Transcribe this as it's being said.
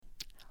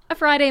a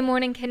Friday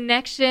morning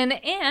connection,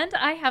 and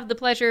I have the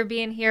pleasure of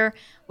being here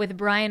with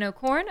Brian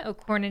O'Korn,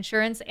 O'Korn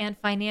Insurance and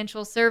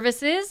Financial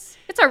Services.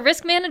 It's our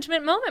risk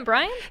management moment,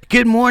 Brian.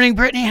 Good morning,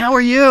 Brittany. How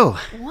are you?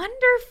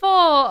 Wonderful.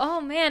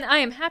 Oh, man, I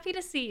am happy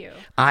to see you.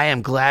 I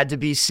am glad to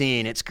be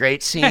seen. It's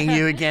great seeing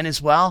you again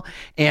as well.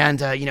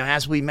 And,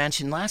 as we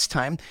mentioned last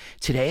time,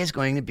 today is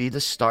going to be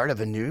the start of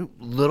a new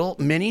little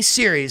mini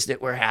series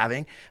that we're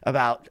having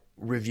about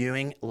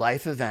reviewing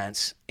life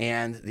events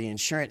and the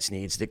insurance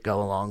needs that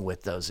go along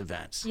with those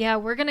events. Yeah,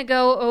 we're going to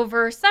go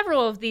over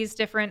several of these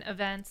different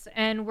events,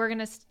 and we're going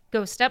to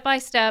go step by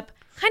step,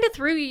 kind of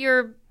through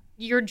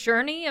your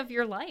journey of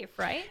your life,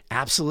 right?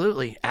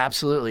 Absolutely.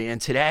 And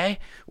today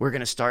we're going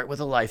to start with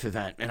a life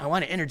event, and I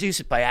want to introduce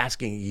it by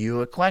asking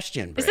you a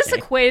question, Brittany. Is this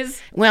a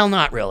quiz? Well,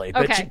 not really,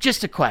 but Okay.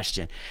 just a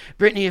question.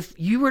 Brittany, if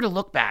you were to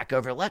look back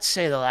over, let's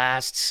say, the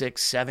last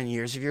 6-7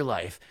 years of your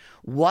life,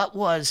 what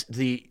was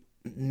the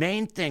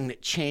main thing that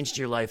changed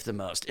your life the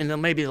most in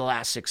maybe the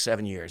last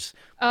 6-7 years?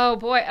 Oh,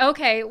 boy.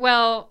 Okay.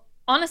 Well,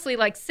 honestly,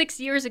 like 6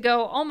 years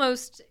ago,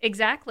 almost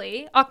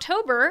exactly,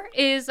 October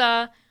is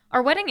our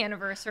wedding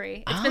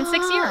anniversary. It's been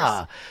 6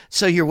 years.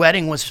 So your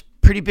wedding was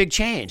pretty big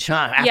change,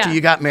 huh? After Yeah.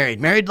 you got married.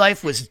 Married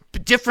life was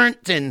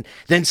different than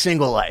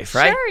single life,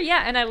 right? Sure,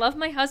 yeah. And I love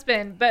my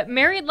husband, but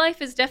married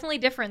life is definitely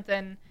different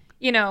than,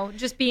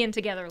 just being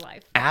together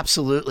life.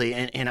 Absolutely.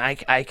 And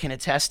I can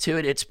attest to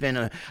it. It's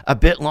been a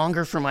bit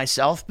longer for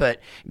myself, but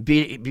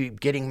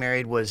getting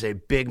married was a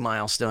big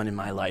milestone in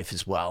my life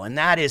as well. And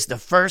that is the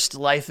first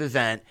life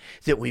event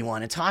that we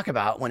want to talk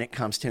about when it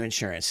comes to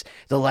insurance,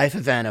 the life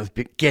event of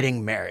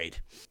getting married.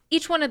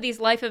 Each one of these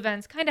life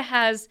events kind of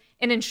has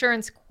an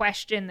insurance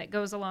question that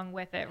goes along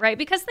with it, right?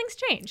 Because things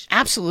change.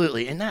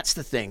 Absolutely. And that's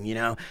the thing,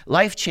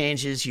 life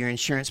changes, your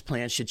insurance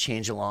plan should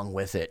change along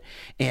with it.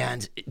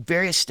 And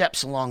various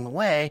steps along the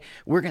way,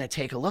 we're going to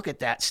take a look at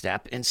that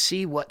step and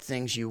see what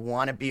things you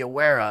want to be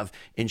aware of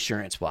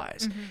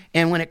insurance-wise. Mm-hmm.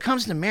 And when it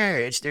comes to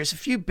marriage, there's a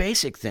few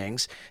basic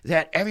things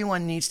that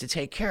everyone needs to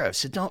take care of.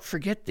 So don't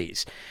forget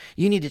these.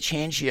 You need to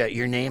change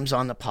your names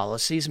on the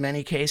policies,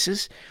 many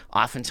cases.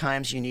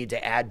 Oftentimes, you need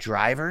to add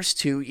drivers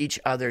to each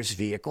other's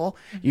vehicle.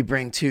 Mm-hmm. You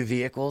bring two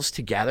vehicles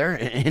together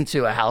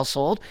into a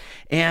household.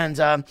 And,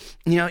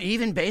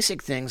 even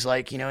basic things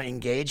like,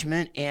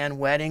 engagement and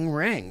wedding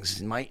rings.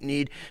 You might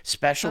need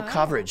special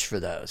coverage for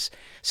those.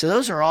 So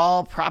those are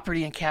all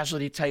property and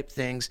casualty type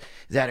things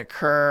that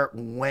occur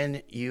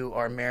when you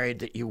are married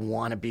that you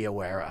want to be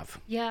aware of.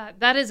 Yeah,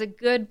 that is a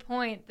good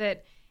point,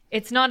 that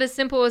it's not as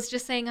simple as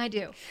just saying I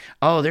do.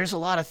 Oh, there's a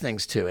lot of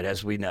things to it,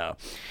 as we know.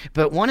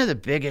 But one of the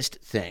biggest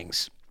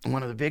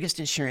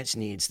insurance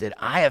needs that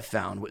I have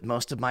found with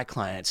most of my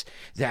clients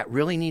that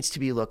really needs to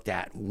be looked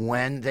at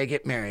when they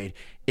get married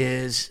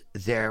is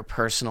their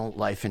personal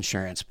life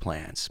insurance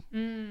plans.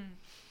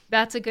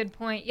 That's a good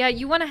point. Yeah,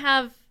 you want to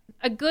have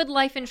a good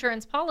life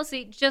insurance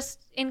policy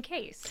just in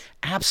case.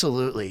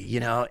 Absolutely.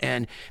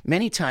 And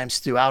many times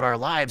throughout our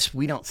lives,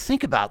 we don't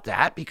think about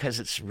that because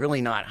it's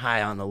really not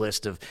high on the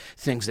list of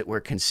things that we're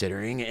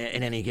considering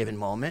in any given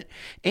moment.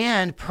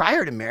 And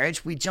prior to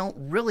marriage, we don't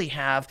really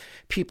have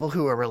people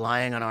who are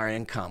relying on our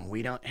income.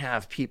 We don't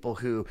have people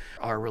who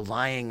are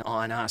relying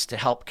on us to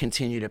help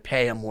continue to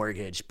pay a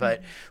mortgage.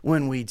 But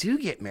when we do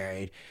get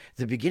married,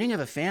 the beginning of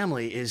a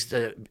family is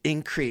the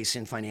increase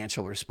in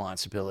financial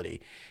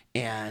responsibility.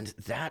 And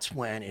that's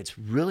when it's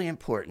really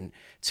important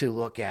to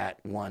look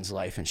at one's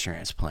life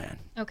insurance plan.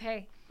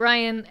 Okay.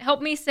 Brian, help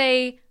me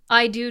say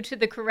I do to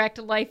the correct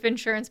life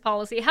insurance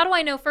policy. How do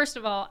I know, first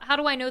of all,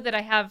 that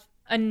I have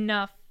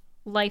enough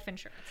life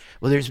insurance?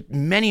 Well, there's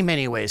many,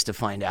 many ways to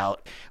find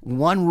out.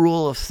 One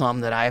rule of thumb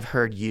that I've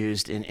heard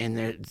used, and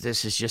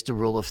this is just a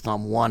rule of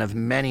thumb, one of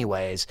many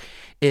ways,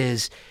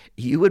 is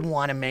you would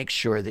want to make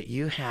sure that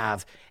you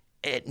have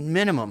at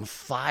minimum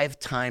 5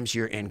 times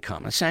your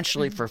income,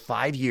 essentially for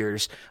 5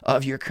 years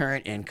of your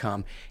current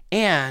income,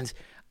 and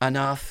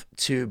enough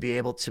to be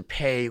able to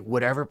pay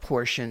whatever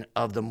portion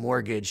of the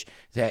mortgage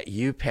that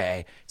you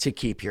pay to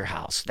keep your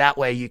house. That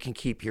way you can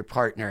keep your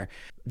partner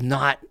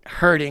not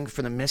hurting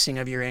for the missing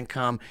of your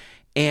income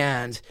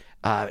and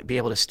be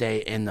able to stay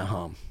in the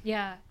home.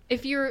 Yeah.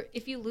 If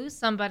you lose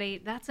somebody,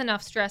 that's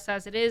enough stress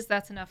as it is.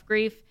 That's enough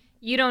grief.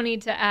 You don't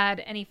need to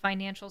add any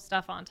financial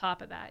stuff on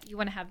top of that. You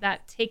want to have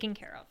that taken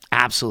care of.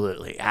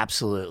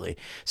 Absolutely.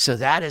 So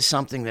that is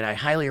something that I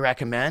highly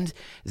recommend,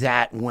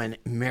 that when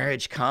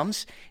marriage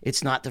comes,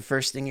 it's not the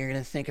first thing you're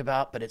going to think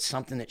about, but it's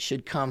something that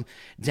should come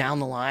down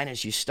the line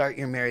as you start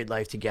your married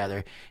life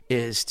together,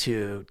 is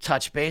to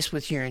touch base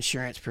with your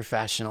insurance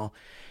professional,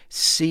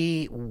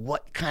 see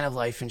what kind of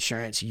life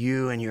insurance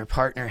you and your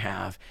partner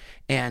have,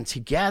 and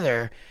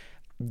together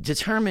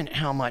determine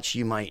how much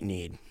you might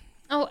need.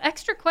 Oh,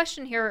 extra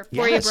question here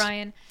for Yes. you,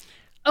 Brian.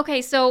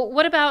 Okay, so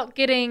what about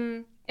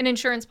getting an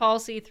insurance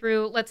policy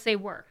through, let's say,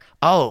 work?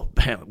 Oh,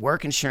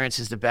 work insurance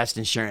is the best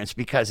insurance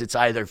because it's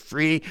either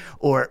free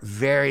or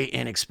very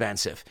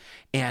inexpensive.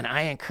 And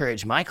I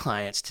encourage my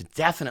clients to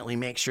definitely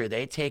make sure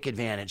they take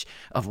advantage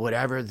of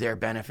whatever their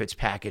benefits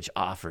package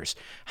offers.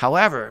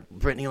 However,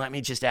 Brittany, let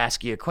me just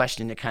ask you a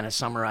question to kind of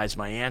summarize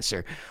my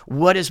answer.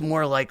 What is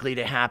more likely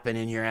to happen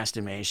in your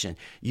estimation?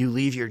 You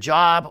leave your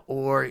job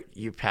or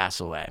you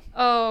pass away?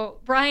 Oh,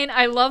 Brian,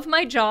 I love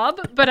my job,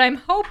 but I'm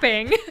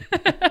hoping,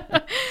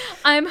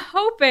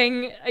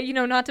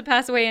 not to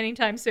pass away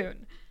anytime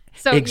soon.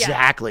 So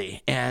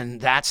Exactly. Yeah.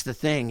 And that's the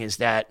thing is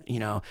that,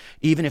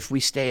 even if we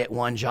stay at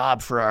one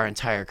job for our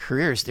entire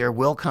careers, there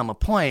will come a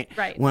point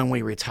Right. when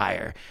we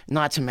retire.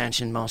 Not to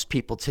mention, most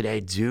people today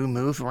do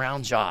move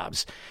around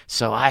jobs.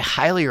 So I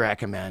highly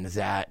recommend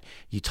that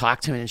you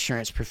talk to an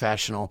insurance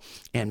professional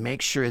and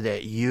make sure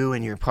that you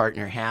and your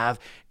partner have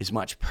as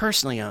much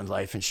personally owned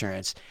life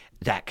insurance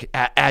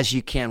as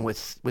you can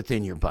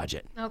within your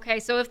budget. Okay,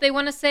 so if they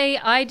want to say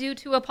I do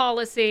to a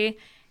policy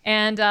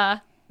and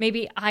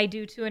maybe I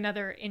do to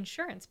another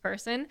insurance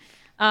person,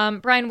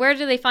 Brian, where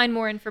do they find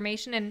more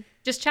information and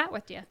just chat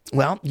with you?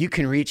 Well, you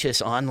can reach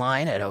us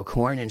online at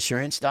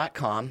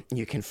ocorninsurance.com.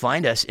 You can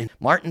find us in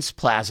Martin's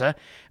Plaza,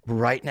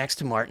 right next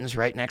to Martin's,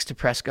 right next to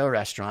Presco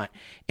Restaurant.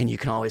 And you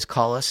can always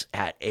call us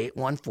at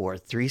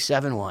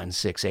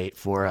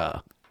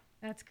 814-371-6840.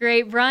 That's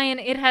great. Brian,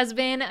 it has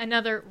been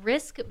another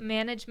risk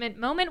management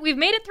moment. We've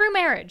made it through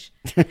marriage.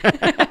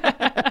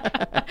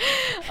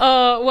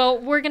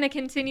 Well, we're going to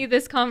continue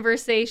this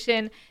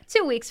conversation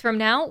 2 weeks from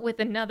now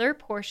with another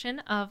portion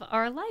of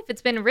our life.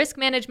 It's been Risk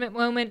Management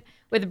Moment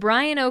with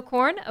Brian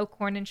O'Corn,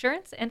 O'Corn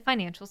Insurance and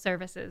Financial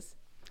Services.